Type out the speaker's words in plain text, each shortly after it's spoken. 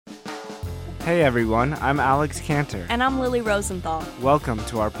Hey everyone, I'm Alex Cantor. And I'm Lily Rosenthal. Welcome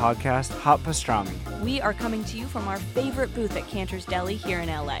to our podcast, Hot Pastrami. We are coming to you from our favorite booth at Cantor's Deli here in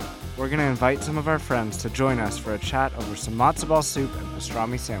LA. We're going to invite some of our friends to join us for a chat over some matzo ball soup and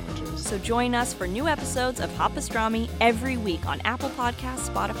pastrami sandwiches. So join us for new episodes of Hot Pastrami every week on Apple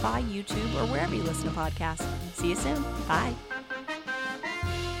Podcasts, Spotify, YouTube, or wherever you listen to podcasts. See you soon. Bye.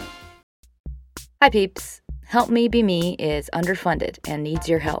 Hi peeps. Help Me Be Me is underfunded and needs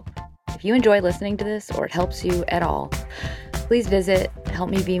your help. If you enjoy listening to this or it helps you at all, please visit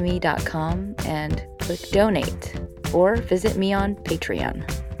helpmebeme.com and click donate or visit me on Patreon.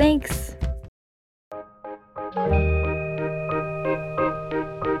 Thanks.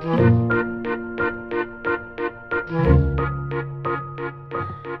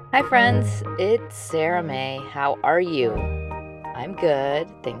 Hi friends, it's Sarah May. How are you? I'm good.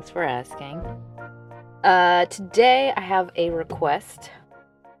 Thanks for asking. Today I have a request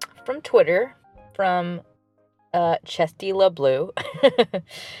from Twitter, from Chesty LeBlue.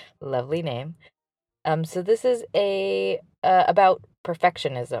 Lovely name. So this is about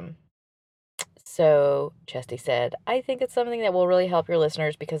perfectionism. So Chesty said, I think it's something that will really help your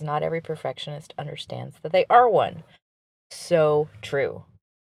listeners because not every perfectionist understands that they are one. So true.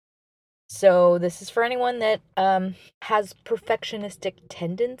 So this is for anyone that has perfectionistic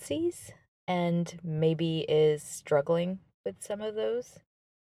tendencies and maybe is struggling with some of those.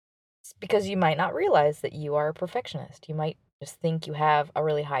 Because you might not realize that you are a perfectionist. You might just think you have a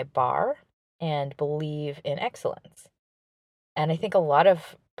really high bar and believe in excellence. And I think a lot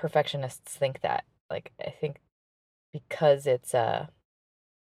of perfectionists think that. Like, I think because it's a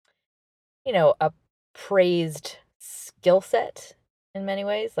praised skill set in many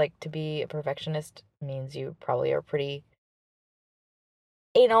ways. Like, to be a perfectionist means you probably are pretty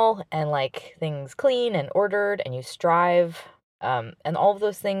anal and like things clean and ordered and you strive. And all of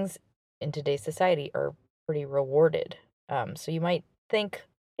those things in today's society are pretty rewarded. So you might think,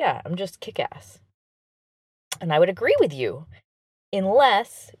 yeah, I'm just kick-ass. And I would agree with you,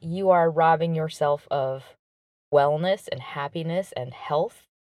 unless you are robbing yourself of wellness and happiness and health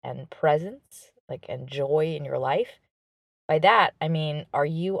and presence, and joy in your life. By that, I mean, are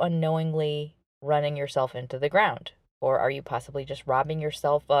you unknowingly running yourself into the ground? Or are you possibly just robbing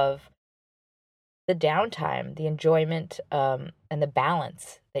yourself of the downtime, the enjoyment, and the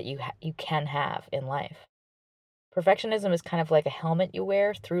balance that you can have in life? Perfectionism is kind of like a helmet you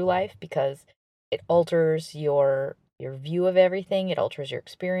wear through life because it alters your view of everything. It alters your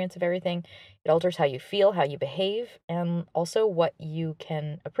experience of everything. It alters how you feel, how you behave, and also what you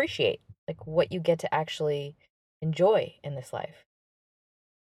can appreciate, like what you get to actually enjoy in this life.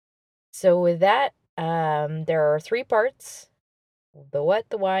 So with that, there are 3 parts: the what,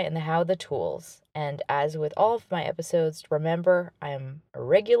 the why, and the how, the tools. And as with all of my episodes, remember, I'm a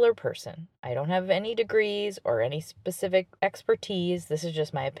regular person. I don't have any degrees or any specific expertise. This is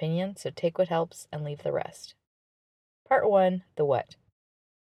just my opinion, so take what helps and leave the rest. Part 1, the what.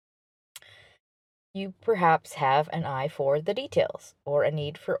 You perhaps have an eye for the details or a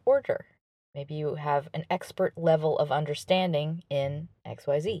need for order. Maybe you have an expert level of understanding in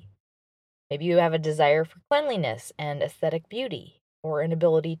XYZ. Maybe you have a desire for cleanliness and aesthetic beauty, or an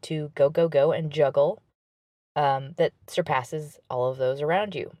ability to go, and juggle that surpasses all of those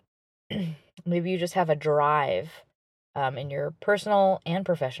around you. Maybe you just have a drive in your personal and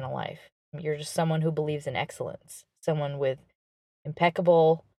professional life. You're just someone who believes in excellence, someone with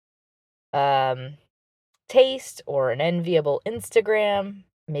impeccable taste or an enviable Instagram.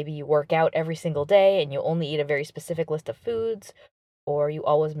 Maybe you work out every single day and you only eat a very specific list of foods. Or you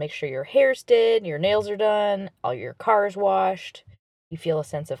always make sure your hair's did, your nails are done, all your car's washed. You feel a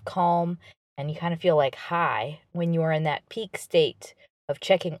sense of calm, and you kind of feel like high when you are in that peak state of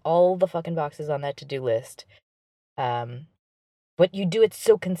checking all the fucking boxes on that to-do list. But you do it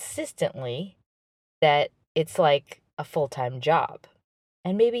so consistently that it's like a full-time job.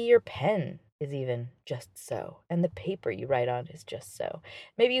 And maybe your pen is even just so, and the paper you write on is just so.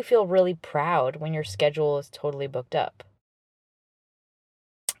 Maybe you feel really proud when your schedule is totally booked up.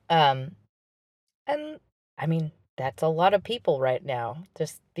 And I mean, that's a lot of people right now,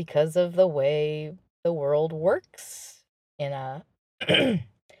 just because of the way the world works in a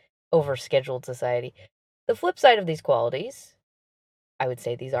overscheduled society. The flip side of these qualities, I would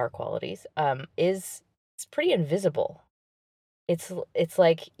say these are qualities, is it's pretty invisible. It's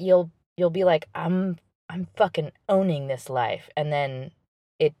like you'll be like, I'm fucking owning this life, and then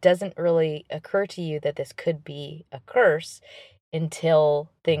it doesn't really occur to you that this could be a curse until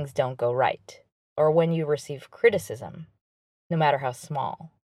things don't go right, or when you receive criticism, no matter how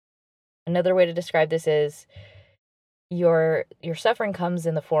small. Another way to describe this is Your suffering comes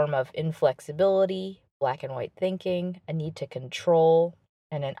in the form of inflexibility, black and white thinking, a need to control,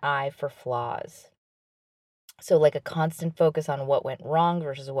 and an eye for flaws. So, like a constant focus on what went wrong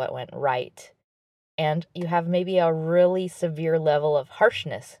versus what went right. And you have maybe a really severe level of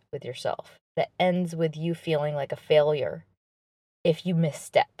harshness with yourself that ends with you feeling like a failure if you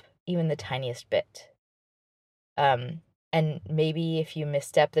misstep even the tiniest bit. And maybe if you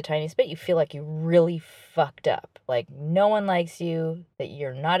misstep the tiniest bit, you feel like you really fucked up. Like no one likes you, that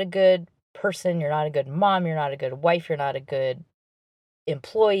you're not a good person, you're not a good mom, you're not a good wife, you're not a good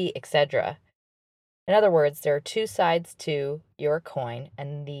employee, etc. In other words, there are two sides to your coin,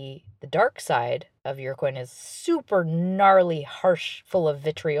 and the dark side of your coin is super gnarly, harsh, full of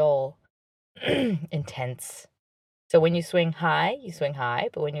vitriol, intense. So when you swing high,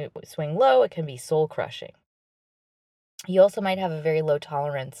 but when you swing low, it can be soul crushing. You also might have a very low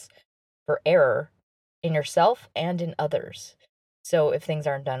tolerance for error in yourself and in others. So if things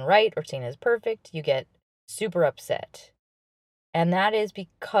aren't done right or seen as perfect, you get super upset. And that is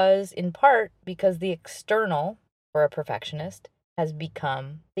because, in part, because the external for a perfectionist has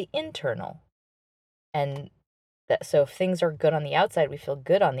become the internal. And so if things are good on the outside, we feel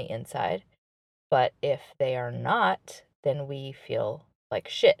good on the inside. But if they are not, then we feel like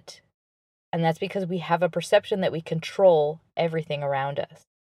shit. And that's because we have a perception that we control everything around us.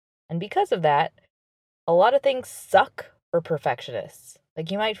 And because of that, a lot of things suck for perfectionists.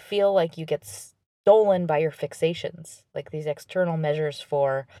 Like you might feel like you get stolen by your fixations, like these external measures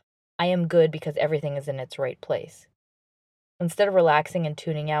for, I am good because everything is in its right place. Instead of relaxing and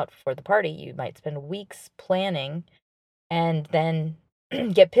tuning out for the party, you might spend weeks planning and then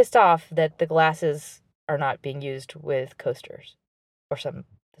get pissed off that the glasses are not being used with coasters or something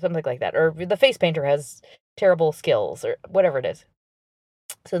like that. Or the face painter has terrible skills or whatever it is.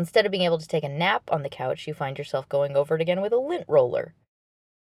 So instead of being able to take a nap on the couch, you find yourself going over it again with a lint roller.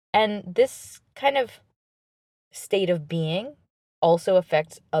 And this kind of state of being also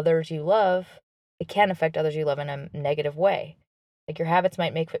affects others you love. It can affect others you love in a negative way. Like your habits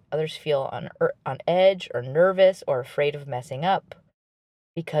might make others feel on edge or nervous or afraid of messing up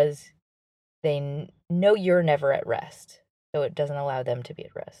because they know you're never at rest. So it doesn't allow them to be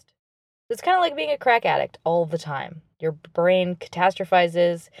at rest. It's kind of like being a crack addict all the time. Your brain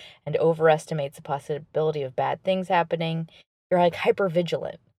catastrophizes and overestimates the possibility of bad things happening. You're like hyper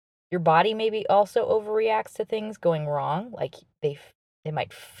vigilant. Your body maybe also overreacts to things going wrong. Like they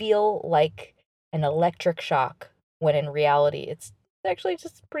might feel like an electric shock when in reality it's actually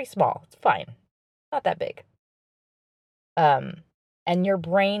just pretty small. It's fine. Not that big. And your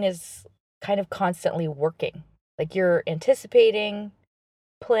brain is kind of constantly working. Like you're anticipating,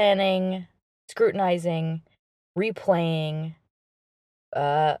 planning, scrutinizing, replaying,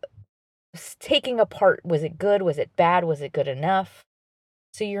 uh, taking apart. Was it good? Was it bad? Was it good enough?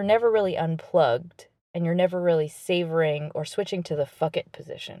 So you're never really unplugged and you're never really savoring or switching to the fuck it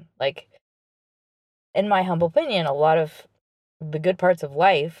position. Like, in my humble opinion, a lot of the good parts of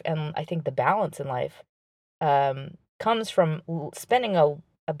life and I think the balance in life comes from spending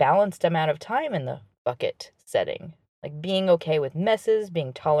a balanced amount of time in the bucket setting. Like being okay with messes,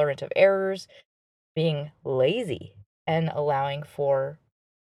 being tolerant of errors, being lazy, and allowing for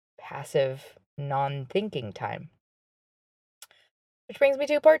passive, non thinking time. Which brings me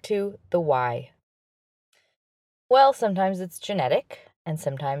to part two, the why. Well, sometimes it's genetic, and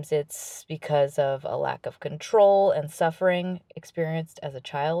sometimes it's because of a lack of control and suffering experienced as a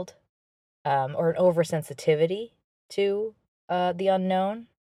child, or an oversensitivity to the unknown.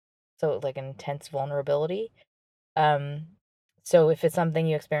 So, like an intense vulnerability. Um, so, if it's something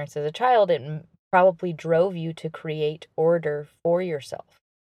you experienced as a child, it probably drove you to create order for yourself.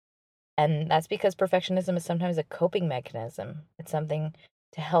 And that's because perfectionism is sometimes a coping mechanism. It's something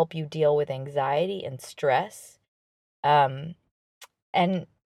to help you deal with anxiety and stress. Um, and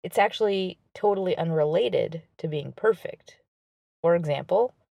it's actually totally unrelated to being perfect. For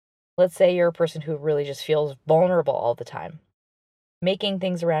example, let's say you're a person who really just feels vulnerable all the time. Making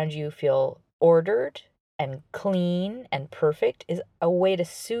things around you feel ordered and clean and perfect is a way to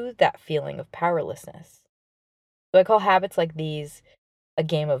soothe that feeling of powerlessness. So I call habits like these a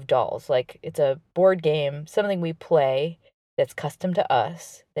game of dolls. Like it's a board game, something we play that's custom to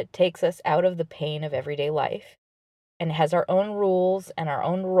us, that takes us out of the pain of everyday life and has our own rules and our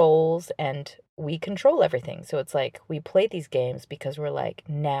own roles, and we control everything. So it's like we play these games because we're like,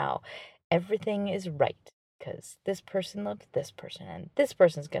 now everything is right because this person loves this person and this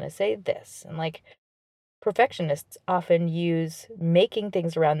person's going to say this. And like perfectionists often use making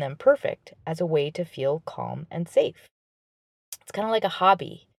things around them perfect as a way to feel calm and safe. It's kind of like a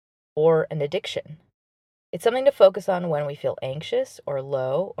hobby or an addiction. It's something to focus on when we feel anxious or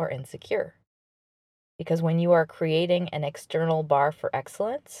low or insecure. Because when you are creating an external bar for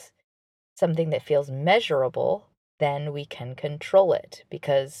excellence, something that feels measurable, then we can control it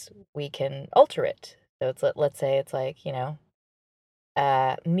because we can alter it. So let's say it's like,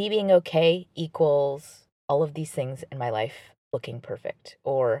 me being okay equals all of these things in my life looking perfect,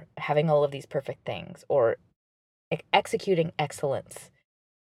 or having all of these perfect things, or executing excellence.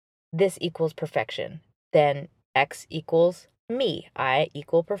 This equals perfection. Then X equals me. I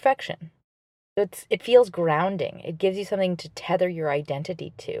equal perfection. So it feels grounding. It gives you something to tether your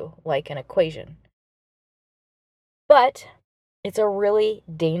identity to, like an equation. But it's a really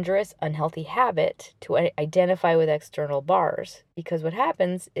dangerous, unhealthy habit to identify with external bars, because what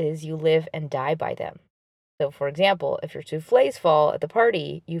happens is you live and die by them. So, for example, if your souffles fall at the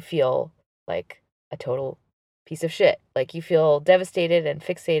party, you feel like a total piece of shit. Like you feel devastated and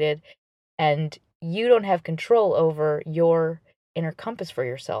fixated, and you don't have control over your inner compass for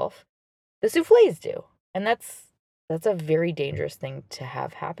yourself. The souffles do. And that's a very dangerous thing to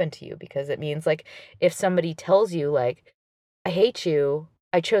have happen to you, because it means, like, if somebody tells you, like, I hate you,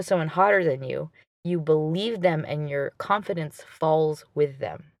 I chose someone hotter than you, you believe them and your confidence falls with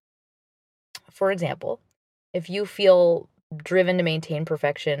them. For example, if you feel driven to maintain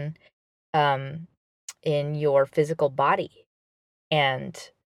perfection um, in your physical body, and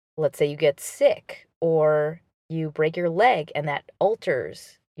let's say you get sick or you break your leg and that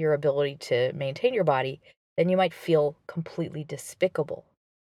alters your ability to maintain your body, then you might feel completely despicable.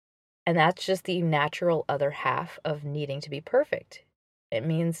 And that's just the natural other half of needing to be perfect. It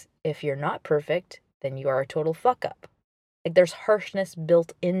means if you're not perfect, then you are a total fuck up. Like, there's harshness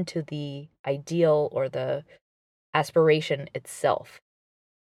built into the ideal or the aspiration itself.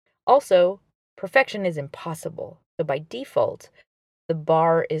 Also, perfection is impossible. So by default, the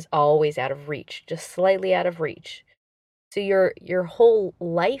bar is always out of reach, just slightly out of reach. So your whole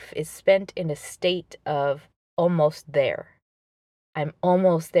life is spent in a state of almost there. I'm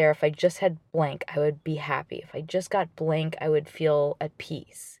almost there. If I just had blank, I would be happy. If I just got blank, I would feel at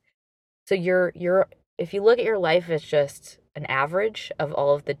peace. So you're if you look at your life as just an average of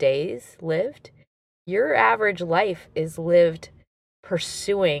all of the days lived, your average life is lived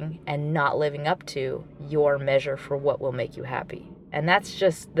pursuing and not living up to your measure for what will make you happy. And that's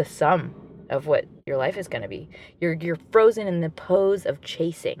just the sum of what your life is going to be. You're frozen in the pose of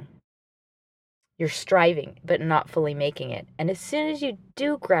chasing. You're striving, but not fully making it. And as soon as you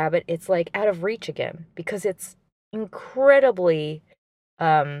do grab it, it's like out of reach again, because it's incredibly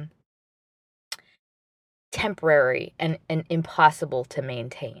temporary and impossible to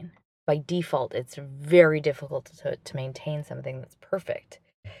maintain. By default, it's very difficult to maintain something that's perfect.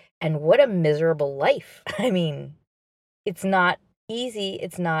 And what a miserable life. I mean, it's not easy.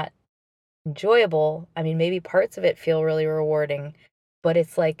 It's not enjoyable. I mean, maybe parts of it feel really rewarding, but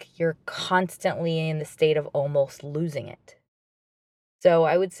it's like you're constantly in the state of almost losing it. So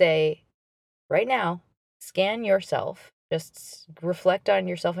I would say right now, scan yourself, just reflect on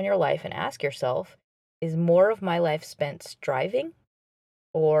yourself and your life and ask yourself, is more of my life spent striving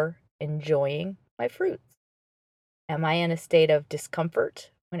or enjoying my fruits? Am I in a state of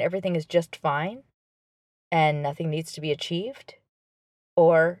discomfort when everything is just fine and nothing needs to be achieved?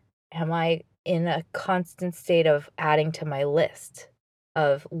 Or am I in a constant state of adding to my list,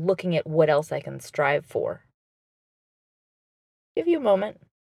 of looking at what else I can strive for? Give you a moment.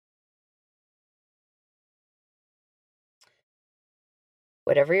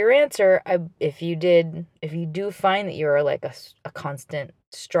 Whatever your answer, if you do find that you're like a constant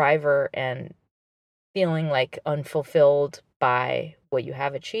striver and feeling like unfulfilled by what you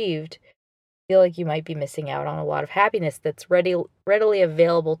have achieved, feel like you might be missing out on a lot of happiness that's readily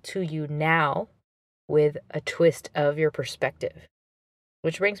available to you now, with a twist of your perspective.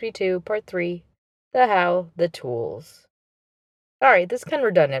 Which brings me to part 3, the how, the tools. All right, this is kind of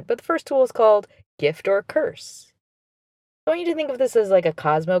redundant, but the first tool is called gift or curse. I want you to think of this as like a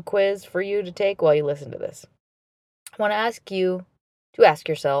Cosmo quiz for you to take while you listen to this. I want to ask you to ask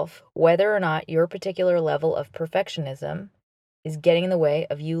yourself whether or not your particular level of perfectionism is getting in the way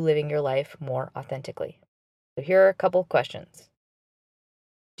of you living your life more authentically. So here are a couple questions.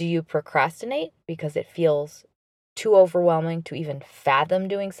 Do you procrastinate because it feels too overwhelming to even fathom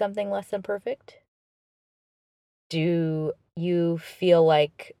doing something less than perfect? Do you feel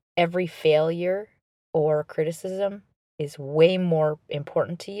like every failure or criticism is way more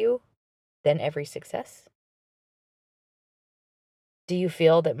important to you than every success? Do you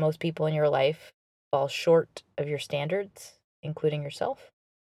feel that most people in your life fall short of your standards, including yourself?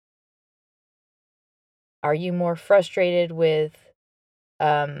 Are you more frustrated with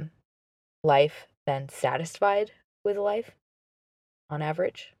life than satisfied with life on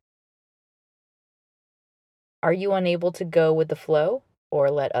average? Are you unable to go with the flow or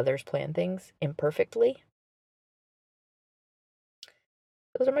let others plan things imperfectly?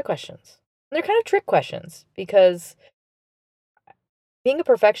 Those are my questions. They're kind of trick questions because being a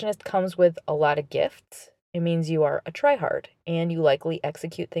perfectionist comes with a lot of gifts. It means you are a tryhard and you likely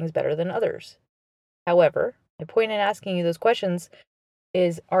execute things better than others. However, my point in asking you those questions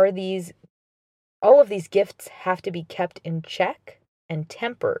is, all of these gifts have to be kept in check and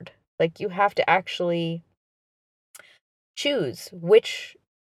tempered. Like, you have to actually choose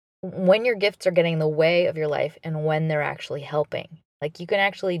when your gifts are getting in the way of your life and when they're actually helping. Like, you can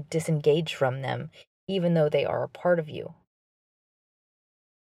actually disengage from them even though they are a part of you.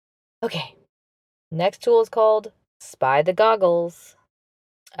 Okay, next tool is called Spy the Goggles.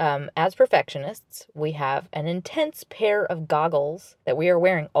 As perfectionists, we have an intense pair of goggles that we are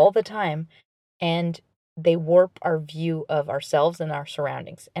wearing all the time, and they warp our view of ourselves and our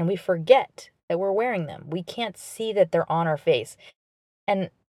surroundings. And we forget that we're wearing them. We can't see that they're on our face. And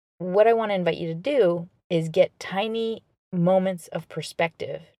what I want to invite you to do is get tiny moments of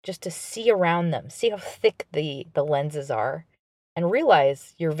perspective just to see around them, see how thick the lenses are, and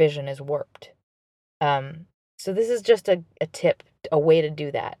realize your vision is warped. So this is just a tip, a way to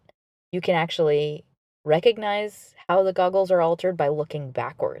do that. You can actually recognize how the goggles are altered by looking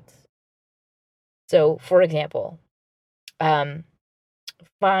backwards. So, for example, um,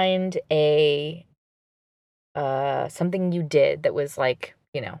 find a something you did that was like,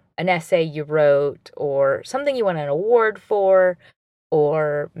 an essay you wrote or something you won an award for,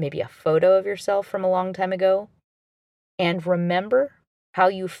 or maybe a photo of yourself from a long time ago, and remember how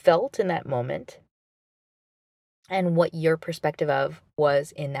you felt in that moment and what your perspective of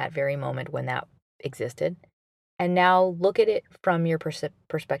was in that very moment when that existed. And now look at it from your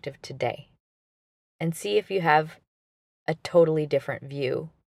perspective today and see if you have a totally different view.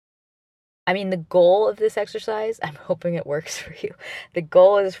 I mean, the goal of this exercise, I'm hoping it works for you. The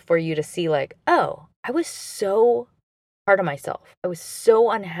goal is for you to see, like, oh, I was so hard on myself. I was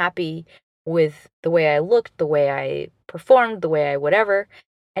so unhappy with the way I looked, the way I performed, the way I whatever.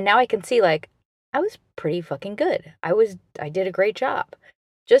 And now I can see, like, I was pretty fucking good. I did a great job.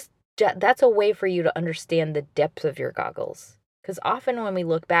 That's a way for you to understand the depth of your goggles. Because often when we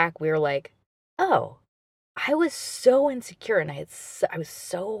look back, we're like, oh, I was so insecure and I was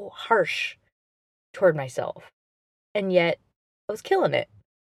so harsh toward myself. And yet I was killing it.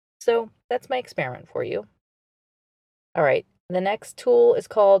 So that's my experiment for you. All right. The next tool is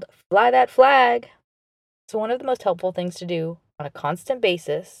called Fly That Flag. So one of the most helpful things to do on a constant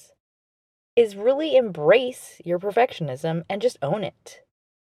basis is really embrace your perfectionism and just own it.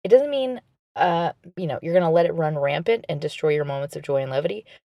 It doesn't mean you're going to let it run rampant and destroy your moments of joy and levity,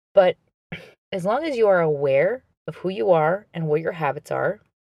 but as long as you are aware of who you are and what your habits are,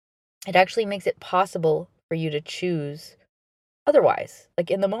 it actually makes it possible for you to choose otherwise,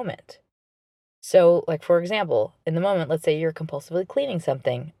 like in the moment. So, like, for example, in the moment, let's say you're compulsively cleaning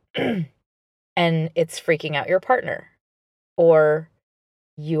something and it's freaking out your partner, or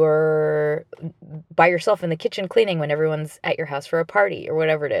you're by yourself in the kitchen cleaning when everyone's at your house for a party or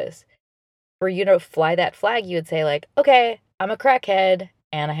whatever it is. For you to fly that flag, you would say, like, okay, I'm a crackhead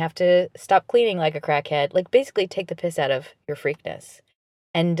and I have to stop cleaning like a crackhead. Like, basically take the piss out of your freakness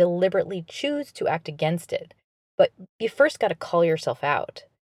and deliberately choose to act against it. But you first got to call yourself out.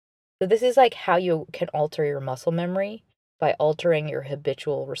 So this is like how you can alter your muscle memory by altering your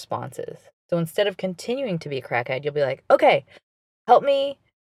habitual responses. So instead of continuing to be a crackhead, you'll be like, okay, help me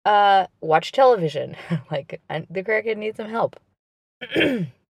watch television. Like, the crackhead needs some help.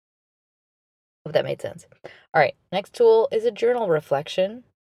 Hope that made sense. All right, next tool is a journal reflection.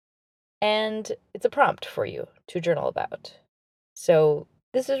 And it's a prompt for you to journal about. So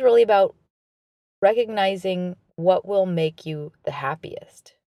this is really about recognizing what will make you the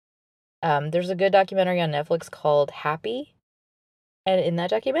happiest. There's a good documentary on Netflix called Happy. And in that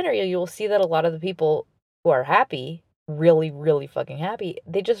documentary, you'll see that a lot of the people who are happy, really, really fucking happy,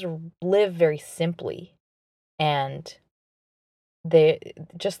 they just live very simply. And they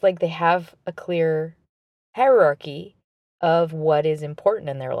they have a clear hierarchy of what is important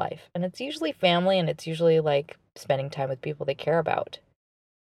in their life. And it's usually family, and it's usually like spending time with people they care about.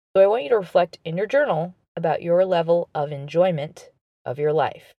 So I want you to reflect in your journal about your level of enjoyment of your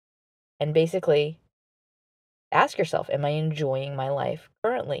life. And basically ask yourself, am I enjoying my life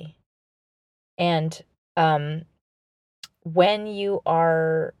currently? And when you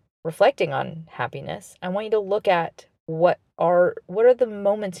are reflecting on happiness, I want you to look at what are the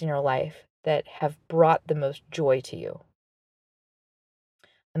moments in your life that have brought the most joy to you.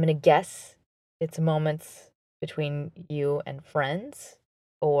 I'm going to guess It's moments between you and friends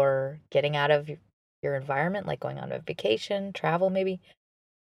or getting out of your environment, like going on a vacation, travel maybe.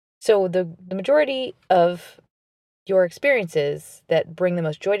 So the majority of your experiences that bring the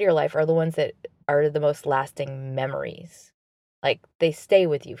most joy to your life are the ones that are the most lasting memories. Like they stay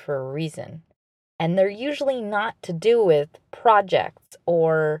with you for a reason. And they're usually not to do with projects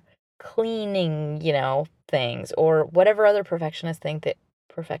or cleaning, things or whatever other perfectionistic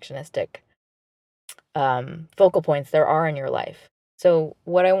focal points there are in your life. So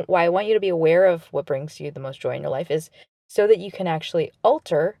why I want you to be aware of what brings you the most joy in your life is so that you can actually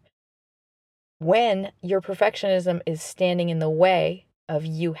alter when your perfectionism is standing in the way of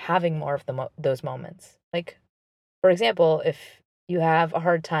you having more of those moments. Like, for example, if you have a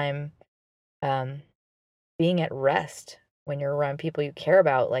hard time um, being at rest when you're around people you care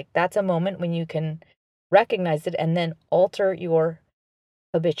about, like that's a moment when you can recognize it and then alter your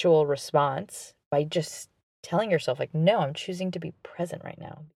habitual response by just telling yourself, like, no, I'm choosing to be present right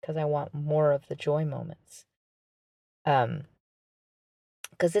now because I want more of the joy moments. Um,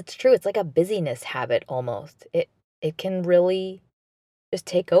 because it's true, it's like a busyness habit almost. It can really just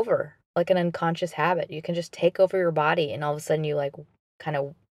take over like an unconscious habit. You can just take over your body and all of a sudden you like kind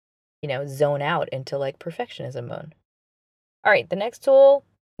of, zone out into like perfectionism mode. All right, the next tool,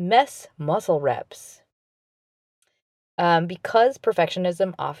 mess muscle reps. Because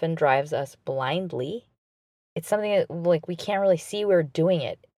perfectionism often drives us blindly, it's something that like we can't really see we're doing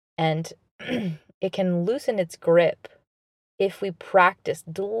it. And it can loosen its grip if we practice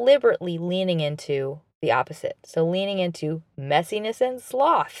deliberately leaning into the opposite. So leaning into messiness and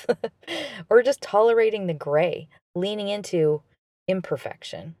sloth, or just tolerating the gray, leaning into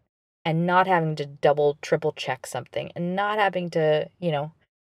imperfection and not having to double, triple check something and not having to,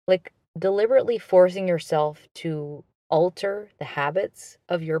 like deliberately forcing yourself to alter the habits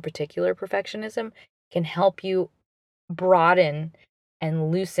of your particular perfectionism can help you broaden and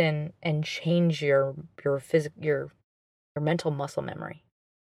loosen and change your mental muscle memory.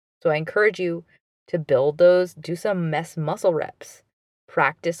 So I encourage you to build those, do some mess muscle reps.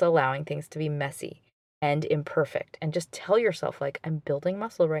 Practice allowing things to be messy and imperfect and just tell yourself like I'm building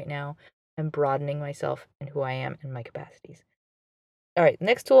muscle right now. I'm broadening myself and who I am and my capacities. All right,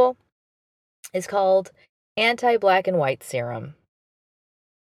 next tool is called anti-black and white serum.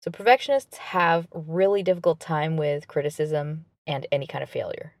 So perfectionists have really difficult time with criticism and any kind of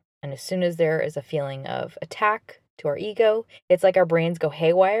failure. And as soon as there is a feeling of attack to our ego, it's like our brains go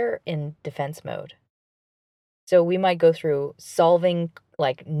haywire in defense mode. So we might go through solving,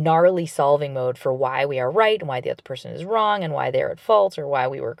 like gnarly solving mode for why we are right and why the other person is wrong and why they're at fault or why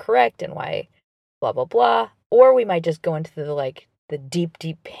we were correct and why blah, blah, blah. Or we might just go into the deep,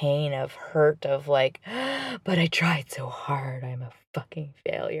 deep pain of hurt of like, but I tried so hard. I'm a fucking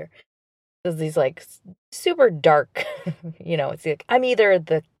failure. There's these like super dark, it's like I'm either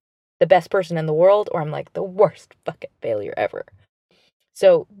the best person in the world or I'm like the worst fucking failure ever.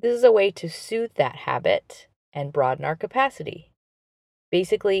 So this is a way to soothe that habit and broaden our capacity.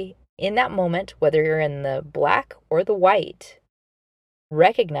 Basically, in that moment, whether you're in the black or the white,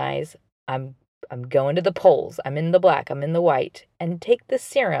 recognize I'm going to the poles. I'm in the black, I'm in the white, and take the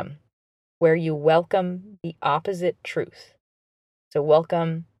serum where you welcome the opposite truth. So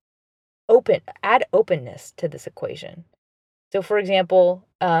add openness to this equation. So for example,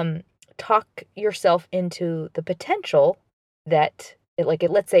 talk yourself into the potential that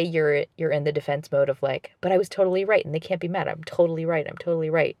let's say you're in the defense mode of like, but I was totally right and they can't be mad. I'm totally right. I'm totally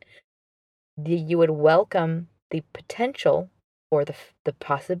right. You would welcome the potential or the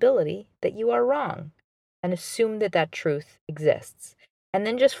possibility that you are wrong and assume that that truth exists. And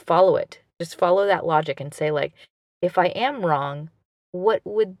then just follow it. Just follow that logic and say like, if I am wrong, what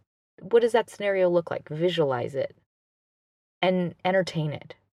does that scenario look like? Visualize it and entertain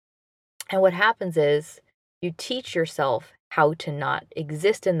it. And what happens is you teach yourself how to not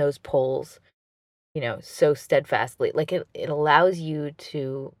exist in those poles, so steadfastly. Like it allows you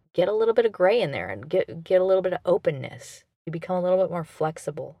to get a little bit of gray in there and get a little bit of openness. You become a little bit more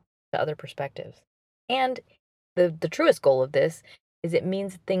flexible to other perspectives. And the truest goal of this is it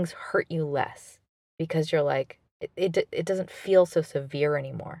means things hurt you less because you're like, it doesn't feel so severe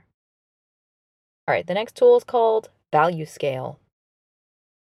anymore. All right, the next tool is called value scale.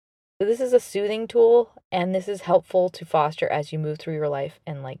 So this is a soothing tool, and this is helpful to foster as you move through your life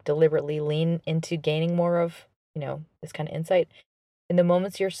and like deliberately lean into gaining more of, this kind of insight. In the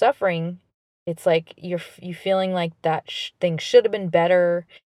moments you're suffering, it's like you feeling like that thing should have been better,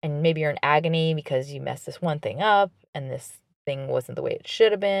 and maybe you're in agony because you messed this one thing up and this thing wasn't the way it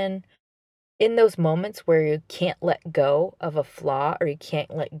should have been. In those moments where you can't let go of a flaw or you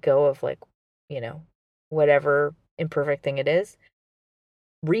can't let go of like, whatever imperfect thing it is,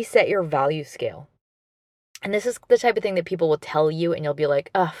 reset your value scale. And this is the type of thing that people will tell you and you'll be like,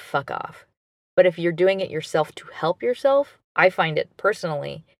 oh, fuck off. But if you're doing it yourself to help yourself, I find it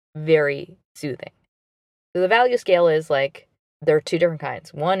personally very soothing. So the value scale is like, there are two different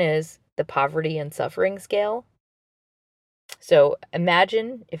kinds. One is the poverty and suffering scale. So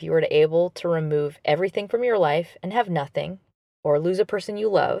imagine if you were to able to remove everything from your life and have nothing, or lose a person you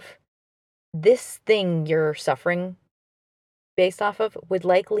love. This thing you're suffering based off of would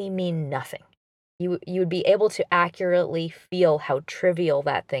likely mean nothing. You would be able to accurately feel how trivial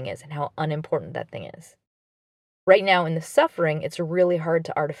that thing is and how unimportant that thing is. Right now in the suffering, it's really hard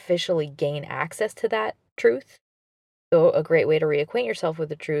to artificially gain access to that truth. So a great way to reacquaint yourself with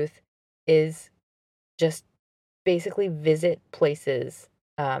the truth is just basically visit places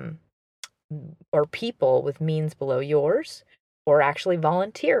or people with means below yours, or actually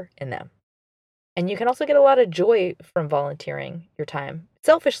volunteer in them. And you can also get a lot of joy from volunteering your time.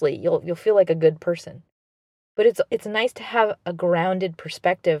 Selfishly, you'll feel like a good person. But it's nice to have a grounded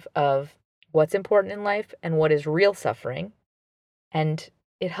perspective of what's important in life and what is real suffering. And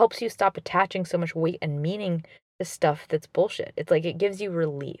it helps you stop attaching so much weight and meaning to stuff that's bullshit. It's like it gives you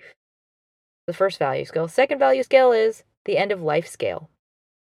relief. The first value scale. Second value scale is the end of life scale.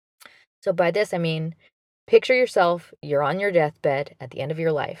 So by this, I mean, picture yourself, you're on your deathbed at the end of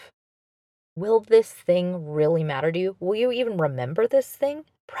your life. Will this thing really matter to you? Will you even remember this thing?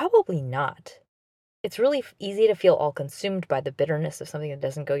 Probably not. It's really easy to feel all consumed by the bitterness of something that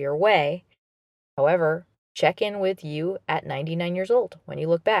doesn't go your way. However, check in with you at 99 years old. When you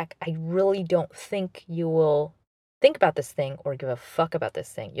look back, I really don't think you will think about this thing or give a fuck about this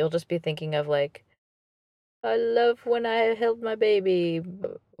thing. You'll just be thinking of like, I love when I held my baby,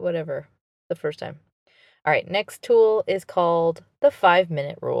 whatever, the first time. All right, next tool is called the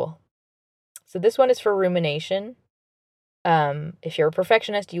 5-minute rule. So this one is for rumination. If you're a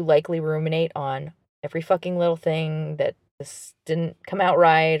perfectionist, you likely ruminate on every fucking little thing that this didn't come out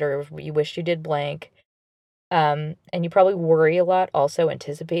right or you wish you did blank. And you probably worry a lot also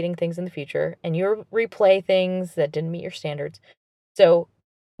anticipating things in the future, and you replay things that didn't meet your standards. So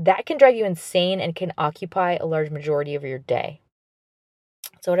that can drive you insane and can occupy a large majority of your day.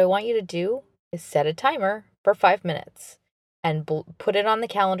 So what I want you to do is set a timer for 5 minutes and put it on the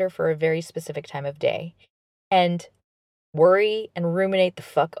calendar for a very specific time of day and worry and ruminate the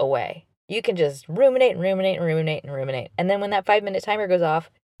fuck away. You can just ruminate and ruminate and ruminate and ruminate. And then when that 5-minute timer goes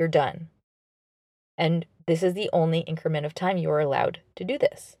off, you're done. And this is the only increment of time you are allowed to do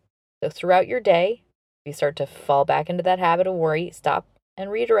this. So throughout your day, if you start to fall back into that habit of worry, stop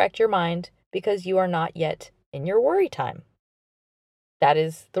and redirect your mind because you are not yet in your worry time. That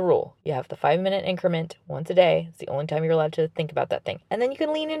is the rule. You have the 5-minute increment once a day. It's the only time you're allowed to think about that thing. And then you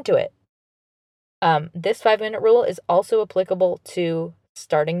can lean into it. This 5-minute rule is also applicable to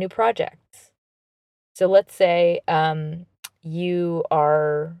starting new projects. So let's say you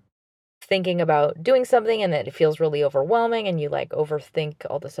are thinking about doing something and that it feels really overwhelming and you like overthink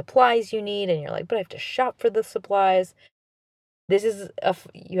all the supplies you need and you're like, but I have to shop for the supplies. This is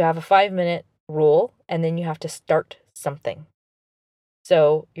you have a 5-minute rule and then you have to start something.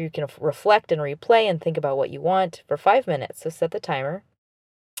 So you can reflect and replay and think about what you want for 5 minutes. So set the timer.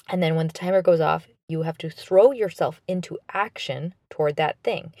 And then when the timer goes off, you have to throw yourself into action toward that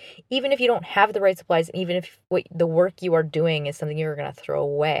thing. Even if you don't have the right supplies, and even if the work you are doing is something you're going to throw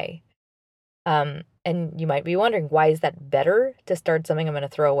away. And you might be wondering, why is that better to start something I'm going to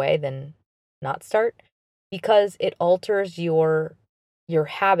throw away than not start? Because it alters your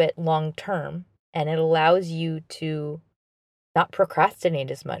habit long term and it allows you to not procrastinate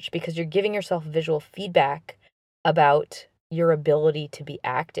as much because you're giving yourself visual feedback about your ability to be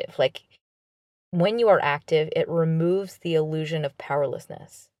active. Like when you are active, it removes the illusion of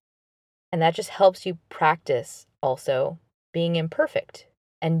powerlessness. And that just helps you practice also being imperfect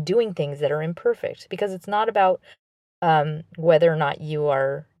and doing things that are imperfect because it's not about whether or not you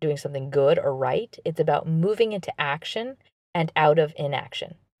are doing something good or right. It's about moving into action and out of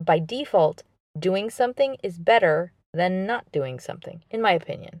inaction. By default, doing something is better than not doing something, in my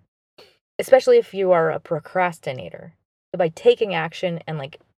opinion, especially if you are a procrastinator. So by taking action and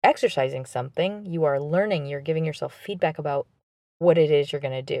like exercising something, you are learning, you're giving yourself feedback about what it is you're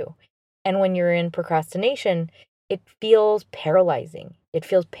going to do. And when you're in procrastination, it feels paralyzing. It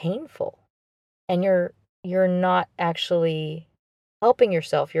feels painful. And you're not actually helping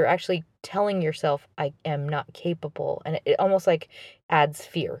yourself. You're actually telling yourself, I am not capable. And it almost like adds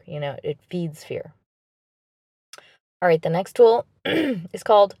fear, it feeds fear. All right, the next tool is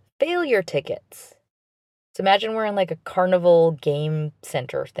called failure tickets. So imagine we're in like a carnival game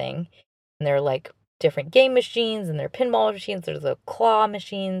center thing. And they're like different game machines, and there are pinball machines, there's the claw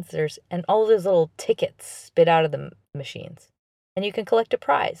machines, and all those little tickets spit out of the machines. And you can collect a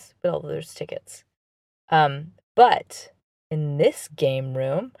prize with all those tickets. But in this game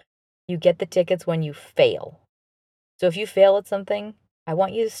room, you get the tickets when you fail. So if you fail at something, I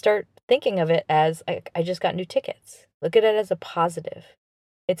want you to start thinking of it as, I just got new tickets. Look at it as a positive.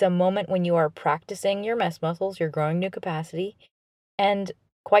 It's a moment when you are practicing your mess muscles, you're growing new capacity, and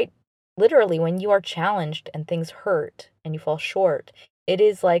quite literally, when you are challenged and things hurt and you fall short, it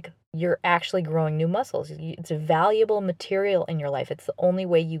is like you're actually growing new muscles. It's a valuable material in your life. It's the only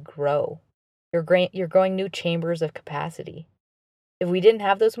way you grow. You're growing new chambers of capacity. If we didn't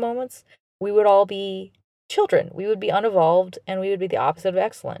have those moments, we would all be children. We would be unevolved, and we would be the opposite of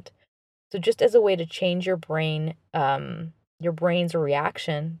excellent. So just as a way to change your brain's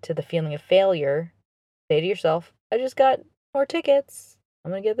reaction to the feeling of failure, say to yourself, I just got more tickets. I'm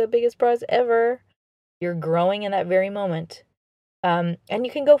going to get the biggest prize ever. You're growing in that very moment. And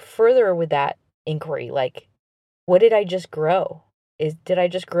you can go further with that inquiry. Like, what did I just grow? Did I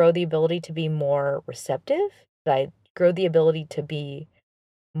just grow the ability to be more receptive? Did I grow the ability to be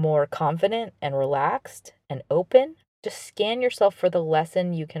more confident and relaxed and open? Just scan yourself for the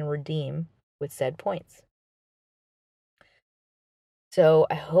lesson you can redeem with said points. So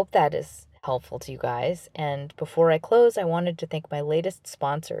I hope that is helpful to you guys. And before I close, I wanted to thank my latest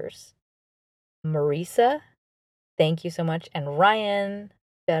sponsors. Marisa, thank you so much. And Ryan,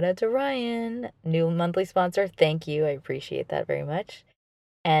 shout out to Ryan, new monthly sponsor. Thank you. I appreciate that very much.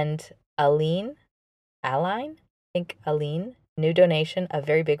 And Aline, new donation, a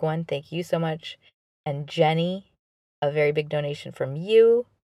very big one. Thank you so much. And Jenny, a very big donation from you.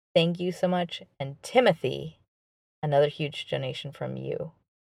 Thank you so much. And Timothy, another huge donation from you.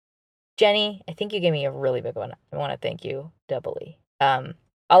 Jenny, I think you gave me a really big one. I want to thank you doubly.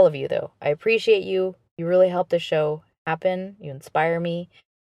 All of you, though, I appreciate you. You really help this show happen. You inspire me.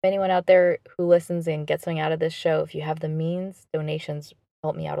 If anyone out there who listens and gets something out of this show, if you have the means, donations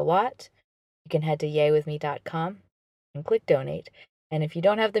help me out a lot. You can head to yaywithme.com and click donate. And if you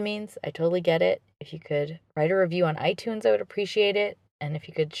don't have the means, I totally get it. If you could write a review on iTunes, I would appreciate it. And if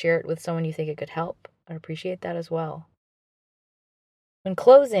you could share it with someone you think it could help, I'd appreciate that as well. In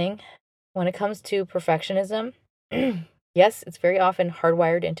closing, when it comes to perfectionism, yes, it's very often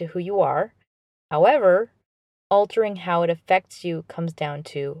hardwired into who you are. However, altering how it affects you comes down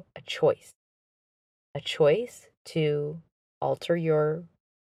to a choice to alter your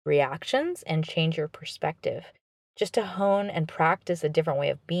reactions and change your perspective, just to hone and practice a different way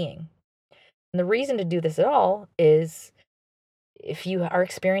of being. And the reason to do this at all is if you are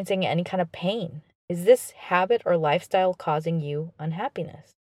experiencing any kind of pain. Is this habit or lifestyle causing you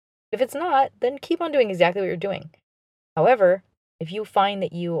unhappiness? If it's not, then keep on doing exactly what you're doing. However, if you find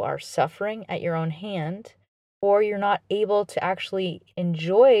that you are suffering at your own hand, or you're not able to actually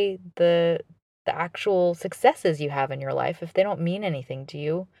enjoy the actual successes you have in your life, if they don't mean anything to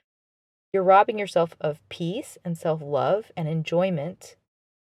you, you're robbing yourself of peace and self-love and enjoyment.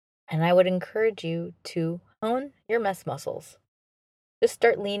 And I would encourage you to hone your mess muscles. Just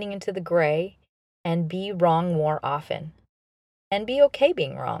start leaning into the gray and be wrong more often. And be okay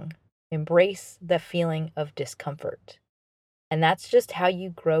being wrong. Embrace the feeling of discomfort. And that's just how you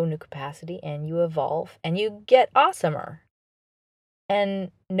grow new capacity and you evolve and you get awesomer.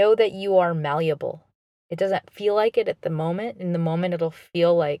 And know that you are malleable. It doesn't feel like it at the moment. In the moment, it'll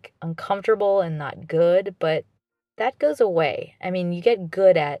feel like uncomfortable and not good, but that goes away. I mean, you get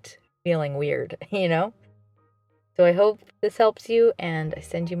good at feeling weird, you know? So I hope this helps you, and I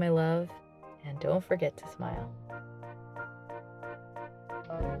send you my love, and don't forget to smile.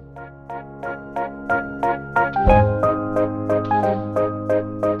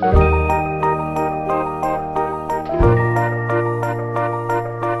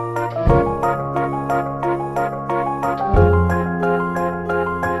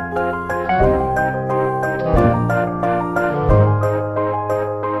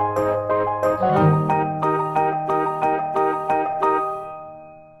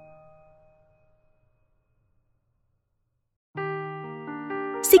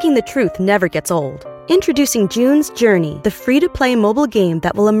 Seeking the truth never gets old. Introducing June's Journey, the free-to-play mobile game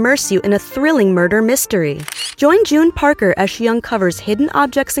that will immerse you in a thrilling murder mystery. Join June Parker as she uncovers hidden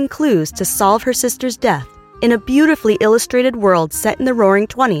objects and clues to solve her sister's death in a beautifully illustrated world set in the Roaring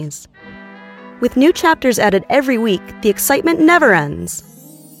 '20s. With new chapters added every week, the excitement never ends.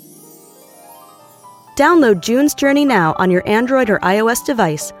 Download June's Journey now on your Android or iOS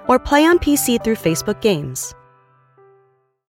device, or play on PC through Facebook Games.